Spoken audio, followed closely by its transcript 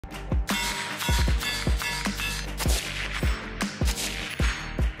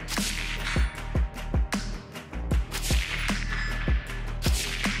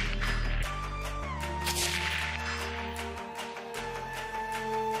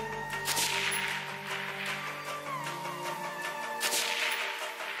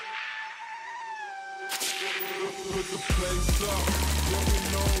Welcome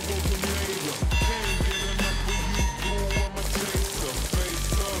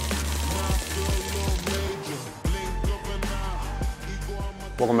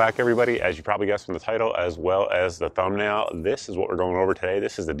back, everybody. As you probably guessed from the title as well as the thumbnail, this is what we're going over today.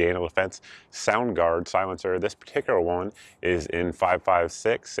 This is the Daniel Defense SoundGuard silencer. This particular one is in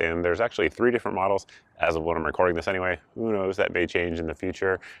 556, and there's actually 3 different models as of when I'm recording this anyway. Who knows, that may change in the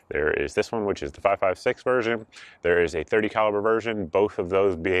future. There is this one, which is the 556 version. There is a 30 caliber version, both of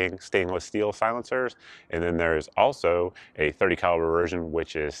those being stainless steel silencers. And then there is also a 30 caliber version,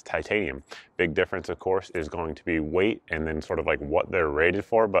 which is titanium. Big difference, of course, is going to be weight and then sort of like what they're rated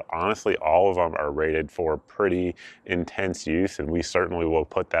for. But honestly, all of them are rated for pretty intense use, and we certainly will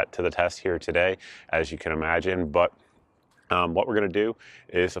put that to the test here today, as you can imagine. But what we're going to do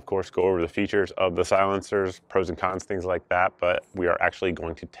is, of course, go over the features of the silencers, pros and cons, things like that, but we are actually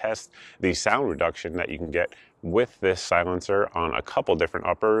going to test the sound reduction that you can get with this silencer on a couple different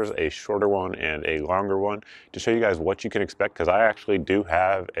uppers, a shorter one and a longer one, to show you guys what you can expect, because I actually do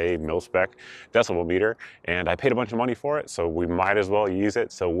have a mil-spec decibel meter and I paid a bunch of money for it, so we might as well use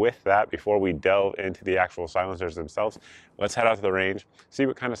it. So with that, before we delve into the actual silencers themselves, let's head out to the range, see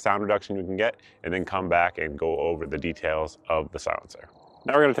what kind of sound reduction you can get, and then come back and go over the details of the silencer.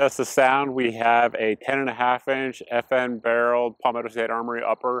 Now we're going to test the sound. We have a 10.5 inch FN barreled Palmetto State Armory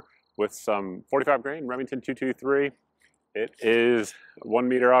upper with some 45 grain Remington 223. It is 1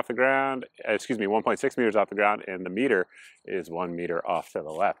 meter off the ground, 1.6 meters off the ground, and the meter is 1 meter off to the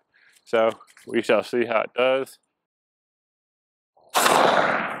left. So we shall see how it does.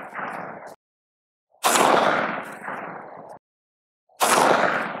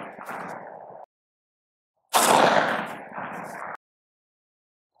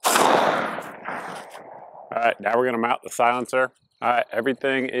 All right, now we're going to mount the silencer. All right,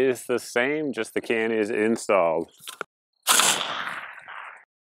 everything is the same, just the can is installed.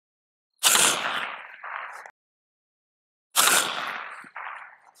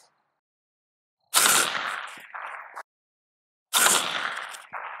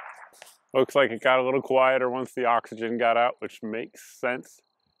 Looks like it got a little quieter once the oxygen got out, which makes sense.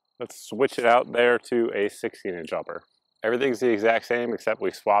 Let's switch it out there to a 16 inch upper. Everything's the exact same, except we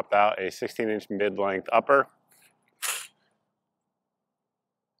swapped out a 16 inch mid-length upper.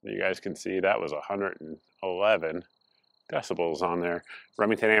 You guys can see that was 111 decibels on there.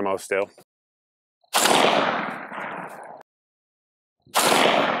 Remington ammo still.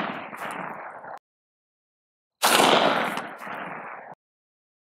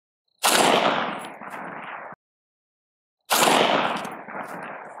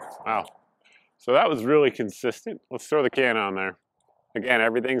 Wow. So that was really consistent. Let's throw the can on there. Again,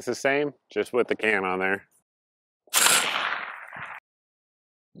 everything's the same, just with the can on there.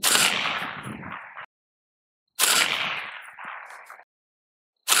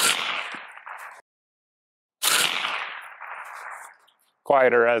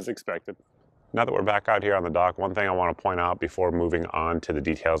 Quieter as expected. Now that we're back out here on the dock, one thing I want to point out before moving on to the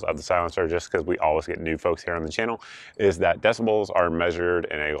details of the silencer, just because we always get new folks here on the channel, is that decibels are measured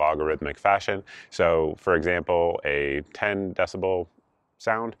in a logarithmic fashion. So for example, a 10 decibel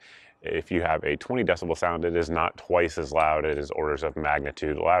sound, if you have a 20 decibel sound, it is not twice as loud, it is orders of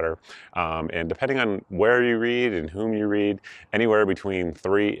magnitude louder. And depending on where you read and whom you read, anywhere between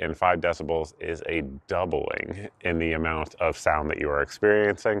 3 and 5 decibels is a doubling in the amount of sound that you are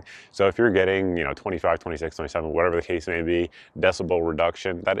experiencing. So if you're getting, 25, 26, 27, whatever the case may be, decibel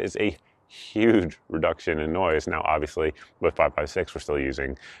reduction, that is a huge reduction in noise. Now, obviously, with 5.56, we're still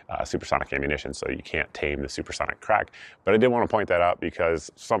using supersonic ammunition, so you can't tame the supersonic crack. But I did want to point that out because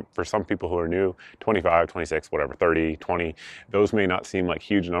for some people who are new, 25, 26, whatever, 30, 20, those may not seem like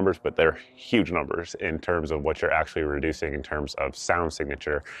huge numbers, but they're huge numbers in terms of what you're actually reducing in terms of sound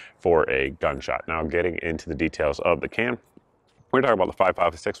signature for a gunshot. Now, getting into the details of the can, we're talking about the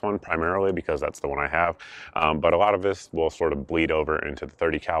 5.56 one primarily because that's the one I have, but a lot of this will sort of bleed over into the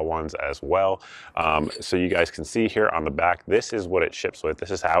 30 cal ones as well. So you guys can see here on the back, this is what it ships with.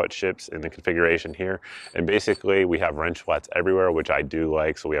 This is how it ships in the configuration here. And basically we have wrench flats everywhere, which I do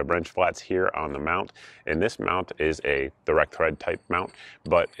like. So we have wrench flats here on the mount, and this mount is a direct thread type mount,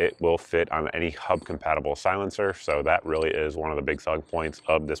 but it will fit on any hub compatible silencer. So that really is one of the big selling points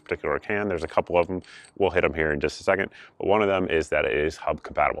of this particular can. There's a couple of them. We'll hit them here in just a second, but one of them is that it is hub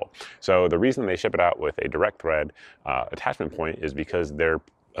compatible. So the reason they ship it out with a direct thread attachment point is because they're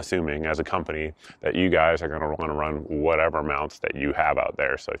assuming as a company that you guys are going to want to run whatever mounts that you have out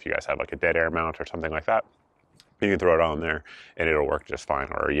there. So if you guys have like a dead air mount or something like that, You can throw it on there and it'll work just fine,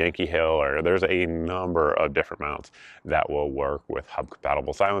 or a Yankee Hill, or there's a number of different mounts that will work with hub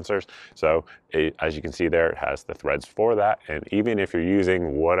compatible silencers. So as you can see there, it has the threads for that. And even if you're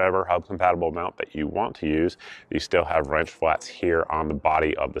using whatever hub compatible mount that you want to use, you still have wrench flats here on the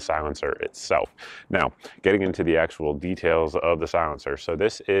body of the silencer itself. Now, getting into the actual details of the silencer. So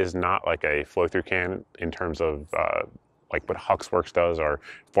this is not like a flow through can in terms of like what Huxworks does, or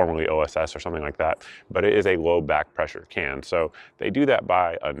formerly OSS or something like that, but it is a low back pressure can. So they do that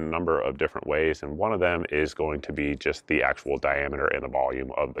by a number of different ways, and one of them is going to be just the actual diameter and the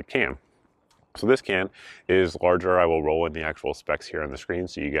volume of the can. So this can is larger. I will roll in the actual specs here on the screen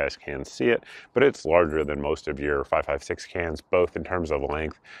so you guys can see it, but it's larger than most of your 5.56 cans, both in terms of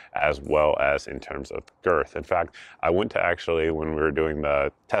length as well as in terms of girth. In fact, I went to actually, when we were doing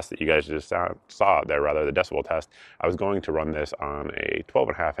the test that you guys just saw there, rather the decibel test, I was going to run this on a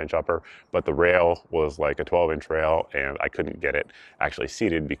 12.5-inch upper, but the rail was like a 12-inch rail and I couldn't get it actually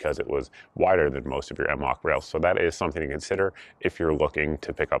seated because it was wider than most of your M-Lock rails. So that is something to consider if you're looking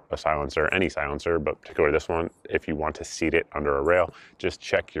to pick up a silencer, any silencer, but particularly this one. If you want to seat it under a rail, just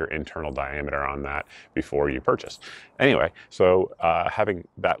check your internal diameter on that before you purchase. Anyway, so having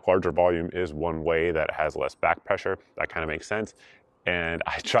that larger volume is one way that it has less back pressure. That kind of makes sense. And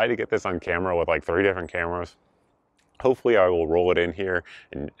I tried to get this on camera with like 3 different cameras. Hopefully I will roll it in here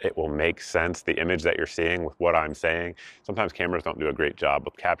and it will make sense, the image that you're seeing with what I'm saying. Sometimes cameras don't do a great job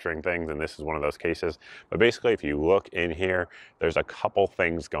of capturing things, and this is one of those cases. But basically, if you look in here, there's a couple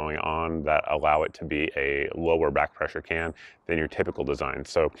things going on that allow it to be a lower back pressure can than your typical design.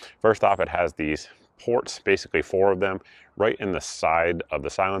 So first off, it has these ports, basically 4 of them, right in the side of the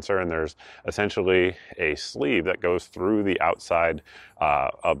silencer, and there's essentially a sleeve that goes through the outside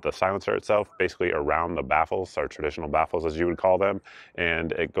of the silencer itself, basically around the baffles, or traditional baffles as you would call them,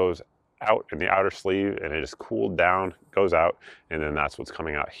 and it goes out in the outer sleeve and it is cooled down, goes out, and then that's what's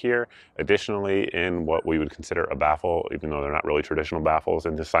coming out here. Additionally, in what we would consider a baffle, even though they're not really traditional baffles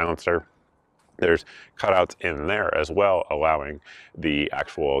in the silencer, there's cutouts in there as well, allowing the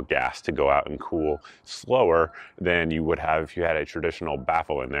actual gas to go out and cool slower than you would have if you had a traditional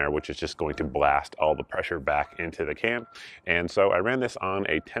baffle in there, which is just going to blast all the pressure back into the can. And so I ran this on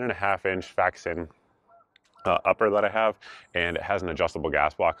a 10.5-inch Faxon upper that I have, and it has an adjustable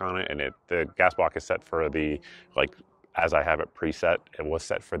gas block on it, and the gas block is set for the, like, as I have it preset, it was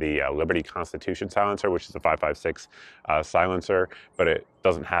set for the Liberty Constitution silencer, which is a 5.56 silencer, but it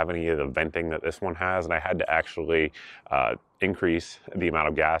doesn't have any of the venting that this one has, and I had to actually increase the amount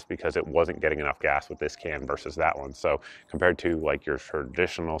of gas because it wasn't getting enough gas with this can versus that one. So compared to like your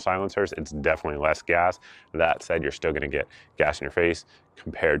traditional silencers, it's definitely less gas. That said, you're still going to get gas in your face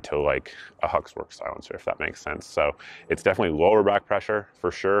compared to like a Huxworks silencer, if that makes sense. So it's definitely lower back pressure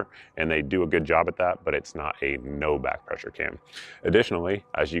for sure, and they do a good job at that, but it's not a no back pressure can. Additionally,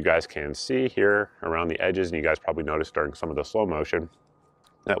 as you guys can see here around the edges, and you guys probably noticed during some of the slow motion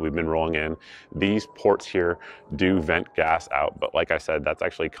that we've been rolling in, these ports here do vent gas out, but like I said, that's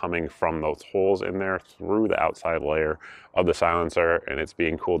actually coming from those holes in there through the outside layer of the silencer, and it's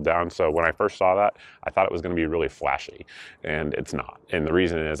being cooled down. So when I first saw that, I thought it was going to be really flashy, and it's not. And the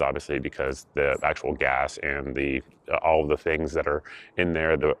reason is obviously because the actual gas and all of the things that are in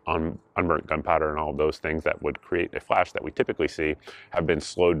there, the unburnt gunpowder and all of those things that would create a flash that we typically see, have been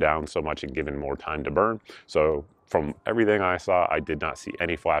slowed down so much and given more time to burn. So from everything I saw, I did not see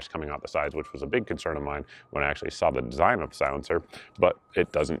any flash coming out the sides, which was a big concern of mine when I actually saw the design of the silencer, but it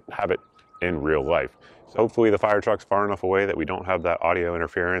doesn't have it in real life. So hopefully the fire truck's far enough away that we don't have that audio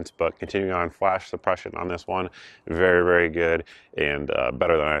interference, but continuing on, flash suppression on this one, very, very good, and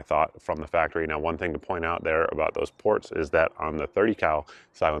better than I thought from the factory. Now, one thing to point out there about those ports is that on the 30 cal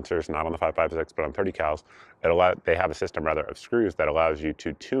silencers, not on the 5.56, but on 30 cals, they have a system rather of screws that allows you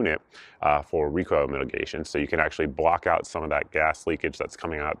to tune it for recoil mitigation. So you can actually block out some of that gas leakage that's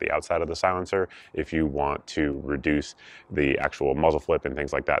coming out the outside of the silencer if you want to reduce the actual muzzle flip and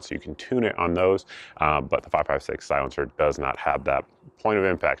things like that. So you can tune it on those, but the 5.56 silencer does not have that point of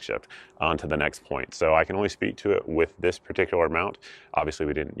impact shift. On to the next point. So I can only speak to it with this particular mount. Obviously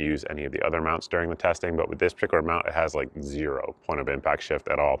we didn't use any of the other mounts during the testing, but with this particular mount, it has like 0 point of impact shift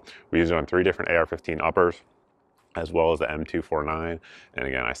at all. We used it on 3 different AR-15 uppers, as well as the M249, and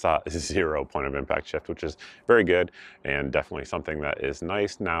again, I saw 0 point of impact shift, which is very good and definitely something that is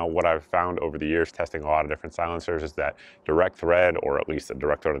nice. Now, what I've found over the years testing a lot of different silencers is that direct thread, or at least a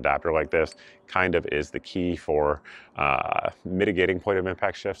direct thread adapter like this, kind of is the key for mitigating point of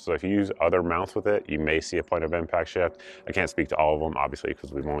impact shift. So if you use other mounts with it, you may see a point of impact shift. I can't speak to all of them, obviously,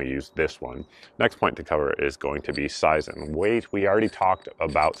 because we've only used this one. Next point to cover is going to be size and weight. We already talked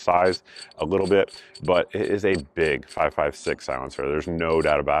about size a little bit, but it is a big 5.56 silencer. There's no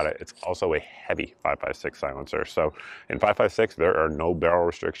doubt about it. It's also a heavy 5.56 silencer. So in 5.56, there are no barrel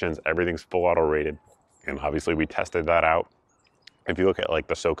restrictions. Everything's full auto rated. And obviously we tested that out. If you look at like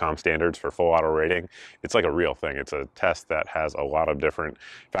the SOCOM standards for full auto rating, it's like a real thing. It's a test that has a lot of different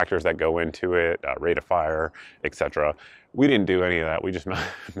factors that go into it, rate of fire, etc. We didn't do any of that. We just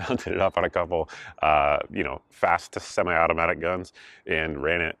mounted it up on a couple, fast semi-automatic guns and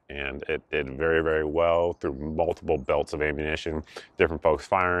ran it, and it did very, very well through multiple belts of ammunition, different folks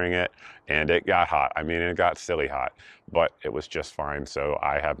firing it, and it got hot. I mean, it got silly hot, but it was just fine. So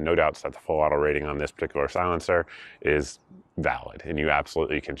I have no doubts that the full auto rating on this particular silencer is valid, and you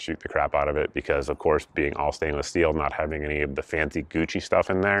absolutely can shoot the crap out of it because, of course, being all stainless steel, not having any of the fancy Gucci stuff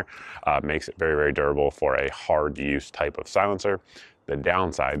in there, makes it very, very durable for a hard use type of silencer. The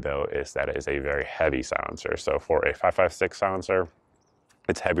downside, though, is that it is a very heavy silencer. So for a 5.56 silencer,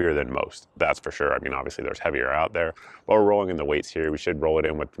 it's heavier than most, that's for sure. I mean, obviously there's heavier out there, but we're rolling in the weights here. We should roll it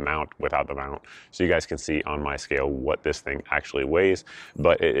in with the mount, without the mount, so you guys can see on my scale what this thing actually weighs.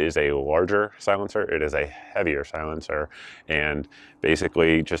 But it is a larger silencer, it is a heavier silencer, and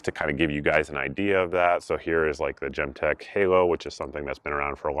basically just to kind of give you guys an idea of that, so here is like the Gemtech Halo, which is something that's been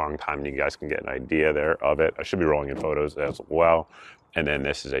around for a long time, and you guys can get an idea there of it. I should be rolling in photos as well. And then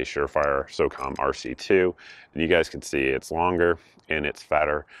this is a Surefire SOCOM RC2, and you guys can see it's longer and it's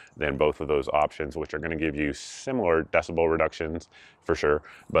fatter than both of those options, which are going to give you similar decibel reductions for sure.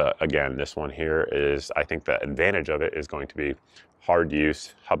 But again, this one here is, I think the advantage of it is going to be hard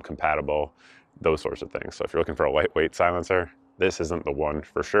use, hub compatible, those sorts of things. So if you're looking for a lightweight silencer, this isn't the one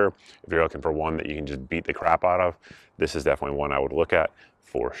for sure. If you're looking for one that you can just beat the crap out of, this is definitely one I would look at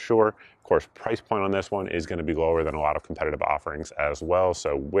for sure. Of course, price point on this one is going to be lower than a lot of competitive offerings as well.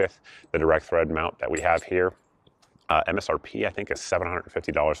 So with the direct thread mount that we have here, MSRP, I think, is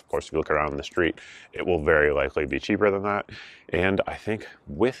 $750. Of course, if you look around the street, it will very likely be cheaper than that. And I think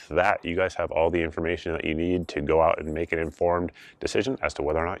with that, you guys have all the information that you need to go out and make an informed decision as to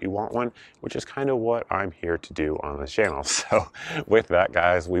whether or not you want one, which is kind of what I'm here to do on this channel. So with that,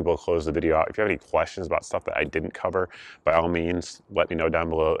 guys, we will close the video out. If you have any questions about stuff that I didn't cover, by all means, let me know down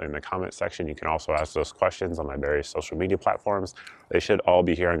below in the comment section. You can also ask those questions on my various social media platforms. They should all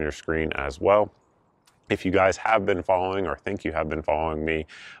be here on your screen as well. If you guys have been following or think you have been following me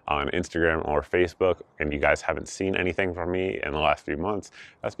on Instagram or Facebook and you guys haven't seen anything from me in the last few months,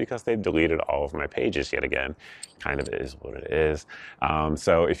 that's because they've deleted all of my pages yet again. Kind of is what it is.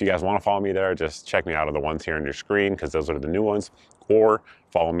 So if you guys want to follow me there, just check me out on the ones here on your screen, because those are the new ones, or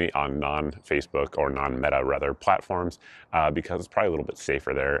follow me on non-Facebook or non-Meta rather platforms, because it's probably a little bit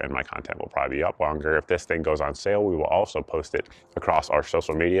safer there and my content will probably be up longer. If this thing goes on sale, we will also post it across our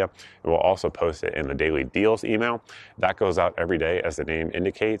social media. We'll also post it in the daily deals email. That goes out every day, as the name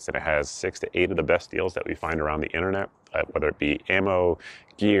indicates, and it has 6 to 8 of the best deals that we find around the internet, whether it be ammo,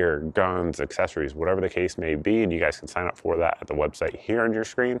 gear, guns, accessories, whatever the case may be. And you guys can sign up for that at the website here on your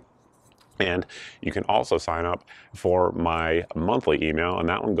screen. And you can also sign up for my monthly email, and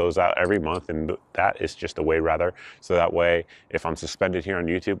that one goes out every month, and that is just a way rather, so that way if I'm suspended here on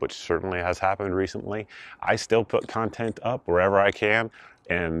YouTube, which certainly has happened recently, I still put content up wherever I can,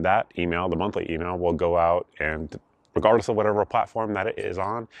 and that email, the monthly email, will go out, and regardless of whatever platform that it is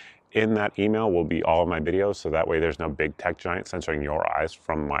on, in that email will be all of my videos, so that way there's no big tech giant censoring your eyes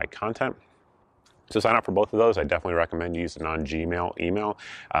from my content. So sign up for both of those. I definitely recommend you use a non-Gmail email.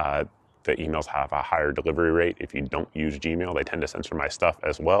 The emails have a higher delivery rate. If you don't use Gmail, they tend to censor my stuff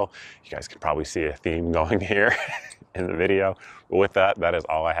as well. You guys can probably see a theme going here in the video. But with that, that is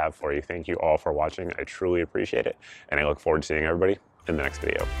all I have for you. Thank you all for watching. I truly appreciate it, and I look forward to seeing everybody in the next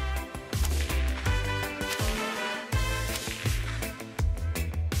video.